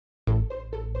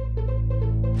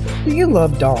Do you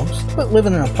love dogs, but live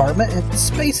in an apartment and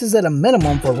space is at a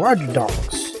minimum for larger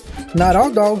dogs? Not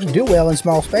all dogs do well in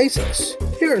small spaces.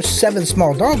 Here are 7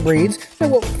 small dog breeds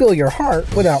that will fill your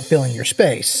heart without filling your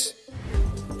space.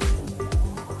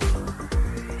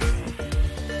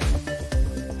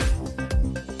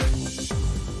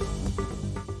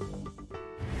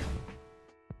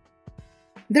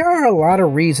 There are a lot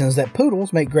of reasons that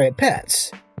poodles make great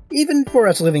pets, even for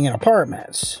us living in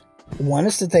apartments. One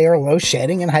is that they are low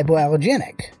shedding and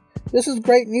hypoallergenic. This is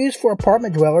great news for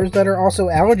apartment dwellers that are also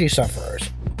allergy sufferers,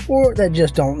 or that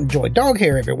just don't enjoy dog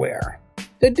hair everywhere.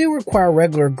 They do require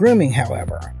regular grooming,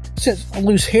 however. Since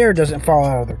loose hair doesn't fall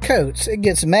out of their coats, it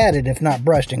gets matted if not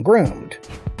brushed and groomed.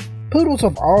 Poodles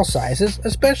of all sizes,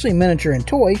 especially miniature and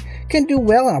toy, can do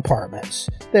well in apartments.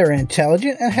 They are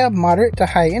intelligent and have moderate to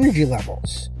high energy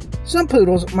levels. Some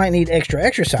poodles might need extra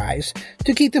exercise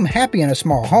to keep them happy in a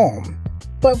small home,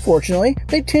 but fortunately,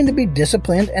 they tend to be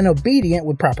disciplined and obedient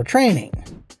with proper training.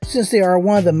 Since they are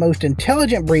one of the most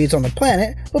intelligent breeds on the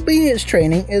planet, obedience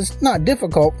training is not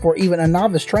difficult for even a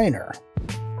novice trainer.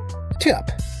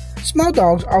 Tip: small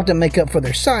dogs often make up for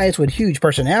their size with huge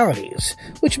personalities,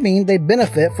 which mean they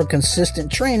benefit from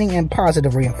consistent training and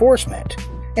positive reinforcement.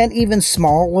 And even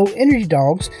small, low-energy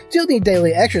dogs still need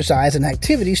daily exercise and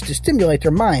activities to stimulate their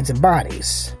minds and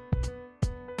bodies.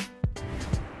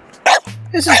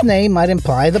 As its name might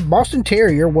imply, the Boston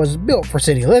Terrier was built for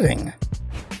city living.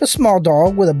 A small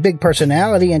dog with a big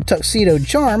personality and tuxedoed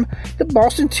charm, the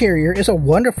Boston Terrier is a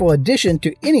wonderful addition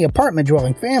to any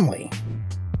apartment-dwelling family.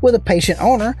 With a patient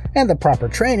owner and the proper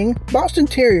training, Boston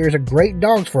Terriers are great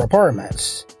dogs for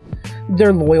apartments.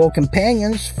 They're loyal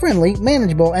companions, friendly,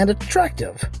 manageable, and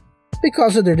attractive.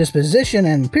 Because of their disposition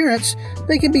and appearance,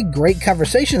 they can be great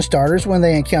conversation starters when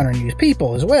they encounter new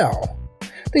people as well.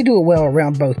 They do well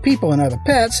around both people and other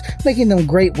pets, making them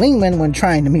great wingmen when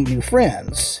trying to meet new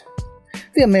friends.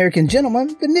 The American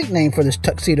Gentleman, the nickname for this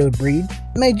tuxedoed breed,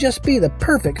 may just be the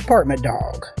perfect apartment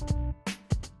dog.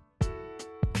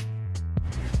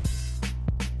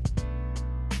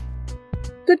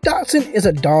 The Dachshund is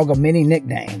a dog of many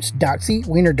nicknames: Doxy,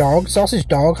 Wiener Dog, Sausage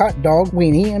Dog, Hot Dog,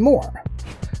 Weenie, and more.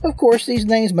 Of course, these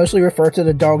names mostly refer to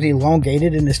the dog's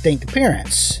elongated and distinct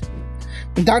appearance.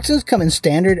 The Dachshunds come in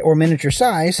standard or miniature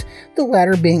size, the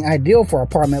latter being ideal for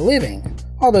apartment living,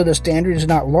 although the standard is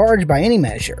not large by any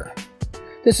measure.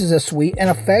 This is a sweet and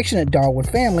affectionate dog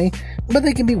with family, but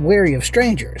they can be wary of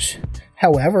strangers.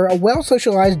 However, a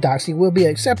well-socialized Doxy will be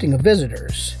accepting of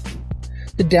visitors.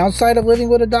 The downside of living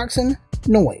with a Dachshund?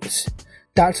 Noise.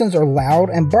 Dachshunds are loud,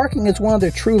 and barking is one of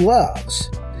their true loves.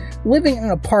 Living in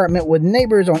an apartment with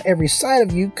neighbors on every side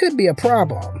of you could be a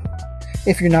problem.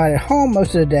 If you're not at home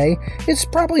most of the day, it's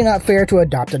probably not fair to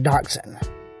adopt a Dachshund.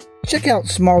 Check out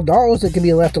small dogs that can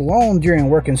be left alone during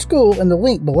work and school in the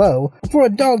link below for a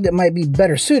dog that might be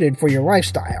better suited for your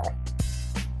lifestyle.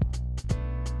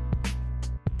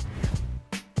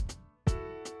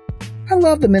 I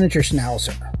love the miniature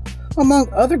Schnauzer. Among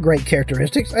other great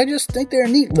characteristics, I just think they're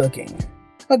neat looking.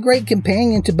 A great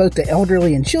companion to both the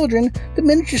elderly and children, the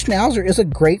miniature Schnauzer is a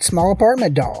great small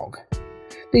apartment dog.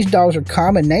 These dogs are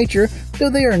calm in nature, though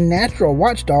they are natural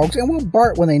watchdogs and will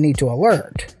bark when they need to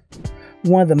alert.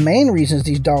 One of the main reasons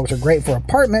these dogs are great for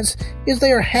apartments is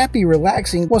they are happy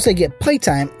relaxing once they get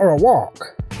playtime or a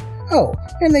walk. Oh,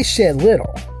 and they shed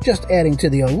little, just adding to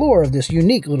the allure of this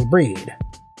unique little breed.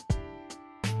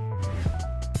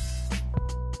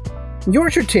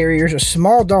 Yorkshire Terriers are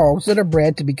small dogs that are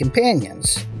bred to be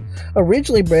companions.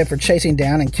 Originally bred for chasing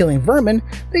down and killing vermin,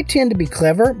 they tend to be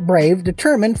clever, brave,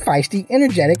 determined, feisty,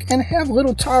 energetic, and have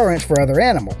little tolerance for other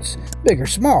animals, big or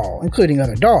small, including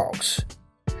other dogs.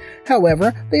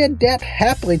 However, they adapt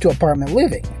happily to apartment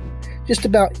living. Just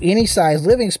about any size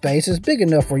living space is big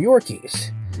enough for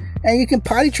Yorkies, and you can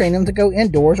potty train them to go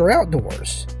indoors or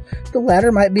outdoors. The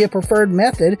latter might be a preferred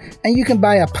method, and you can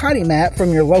buy a potty mat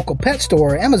from your local pet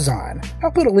store or Amazon.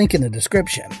 I'll put a link in the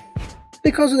description.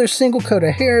 Because of their single coat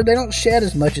of hair, they don't shed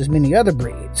as much as many other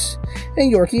breeds,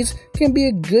 and Yorkies can be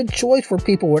a good choice for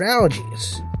people with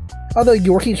allergies. Although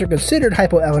Yorkies are considered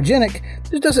hypoallergenic,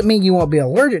 this doesn't mean you won't be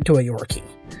allergic to a Yorkie.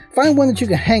 Find one that you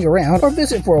can hang around or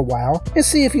visit for a while and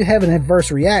see if you have an adverse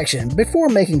reaction before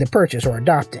making the purchase or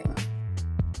adopting.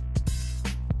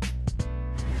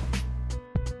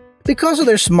 Because of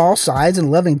their small size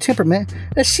and loving temperament,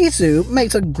 a Shih Tzu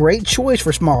makes a great choice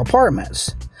for small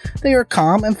apartments. They are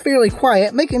calm and fairly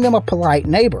quiet, making them a polite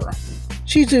neighbor.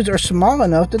 Shih Tzus are small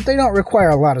enough that they don't require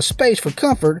a lot of space for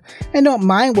comfort and don't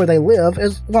mind where they live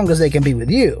as long as they can be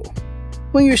with you.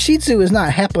 When your Shih Tzu is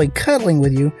not happily cuddling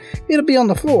with you, it'll be on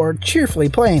the floor cheerfully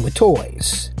playing with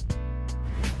toys.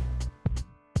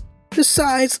 The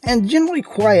size and generally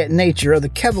quiet nature of the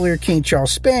Cavalier King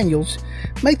Charles Spaniels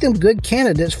make them good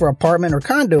candidates for apartment or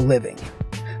condo living.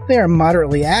 They are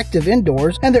moderately active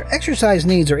indoors and their exercise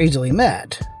needs are easily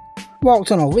met.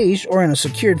 Walks on a leash or in a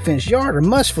secured fenced yard are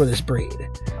must for this breed.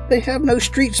 They have no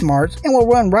street smarts and will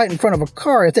run right in front of a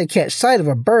car if they catch sight of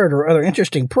a bird or other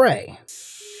interesting prey.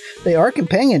 They are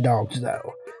companion dogs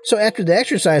though, so after the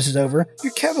exercise is over,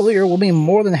 your Cavalier will be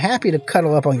more than happy to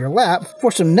cuddle up on your lap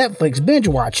for some Netflix binge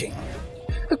watching.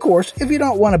 Of course, if you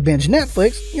don't want to binge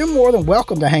Netflix, you're more than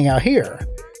welcome to hang out here.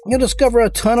 You'll discover a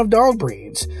ton of dog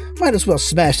breeds. Might as well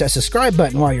smash that subscribe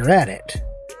button while you're at it.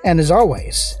 And as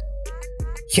always,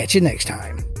 catch you next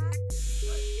time.